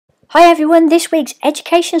Hi everyone, this week's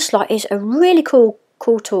education slot is a really cool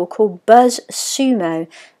tool called BuzzSumo.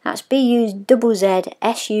 That's BUZZSUMO.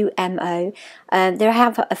 They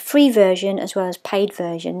have a free version as well as paid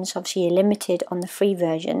versions. Obviously you're limited on the free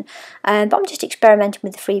version, but I'm just experimenting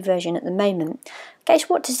with the free version at the moment. Okay, so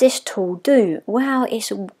what does this tool do? Well, it's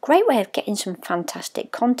a great way of getting some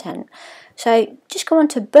fantastic content. So just go on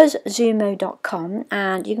to buzzsumo.com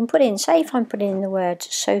and you can put in, say if I'm putting in the words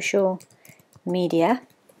social media,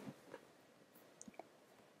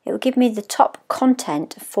 it will give me the top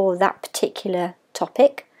content for that particular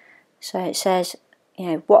topic. So it says, you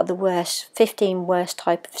know, what are the 15 worst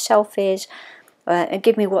type of selfies, and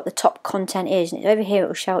give me what the top content is. And over here it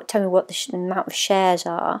will tell me what the amount of shares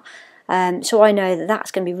are. So I know that that's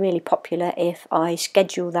going to be really popular if I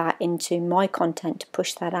schedule that into my content to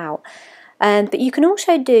push that out. But you can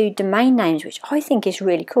also do domain names, which I think is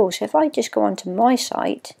really cool. So if I just go onto my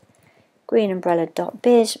site,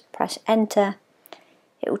 greenumbrella.biz, press enter,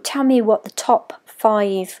 it will tell me what the top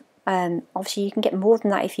 5, obviously you can get more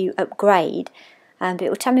than that if you upgrade, but it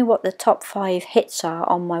will tell me what the top 5 hits are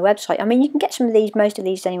on my website. I mean, you can get most of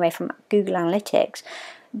these anyway from Google Analytics,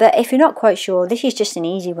 but if you're not quite sure, this is just an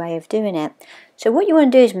easy way of doing it. So what you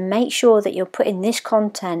want to do is make sure that you're putting this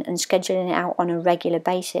content and scheduling it out on a regular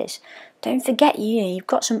basis. Don't forget, you've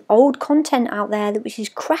got some old content out there which is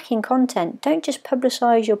cracking content. Don't just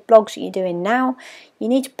publicise your blogs that you're doing now. You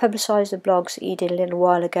need to publicise the blogs that you did a little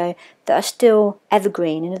while ago that are still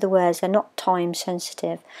evergreen. In other words, they're not time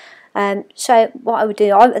sensitive. So what I would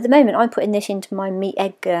do, at the moment I'm putting this into my Meet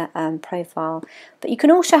Edgar profile, but you can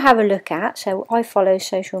also have a look at, so I follow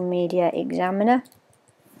Social Media Examiner.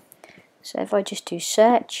 So if I just do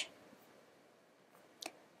search,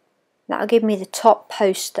 that'll give me the top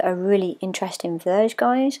posts that are really interesting for those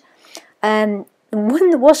guys. The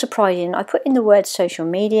one that was surprising, I put in the word social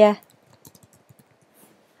media,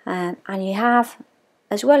 and you have,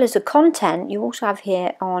 as well as the content, you also have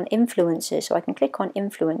here on influencers. So I can click on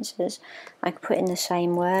influencers, I can put in the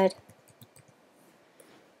same word,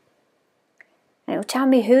 and it will tell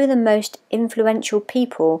me who are the most influential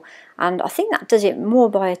people, and I think that does it more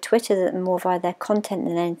via Twitter than more via their content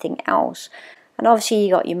than anything else. And obviously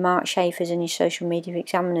you got your Mark Schaefer's and your social media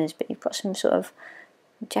examiners, but you've got some sort of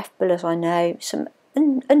Jeff Bullis, I know, some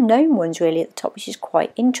unknown ones really at the top, which is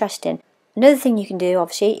quite interesting. Another thing you can do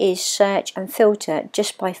obviously is search and filter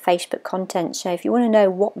just by Facebook content. So if you want to know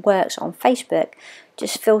what works on Facebook,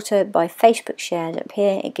 just filter by Facebook shares up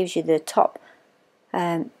here. It gives you the top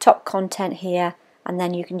content here, and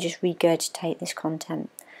then you can just regurgitate this content.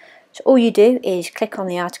 So all you do is click on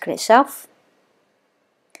the article itself,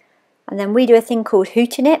 and then we do a thing called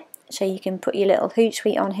hooting it. So you can put your little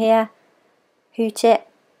Hootsuite on here, hoot it,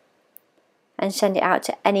 and send it out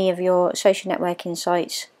to any of your social networking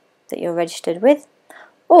sites that you're registered with.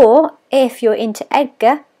 Or if you're into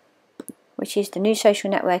Edgar, which is the new social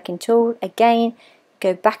networking tool, again,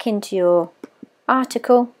 go back into your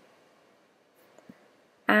article,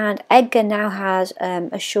 and Edgar now has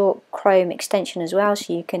a short Chrome extension as well,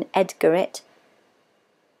 so you can Edgar it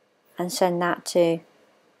and send that to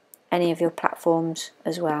any of your platforms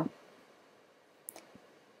as well.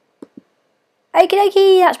 Okie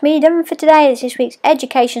dokie, that's me done for today. This week's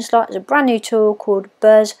education slot is a brand new tool called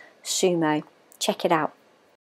BuzzSumo. Check it out.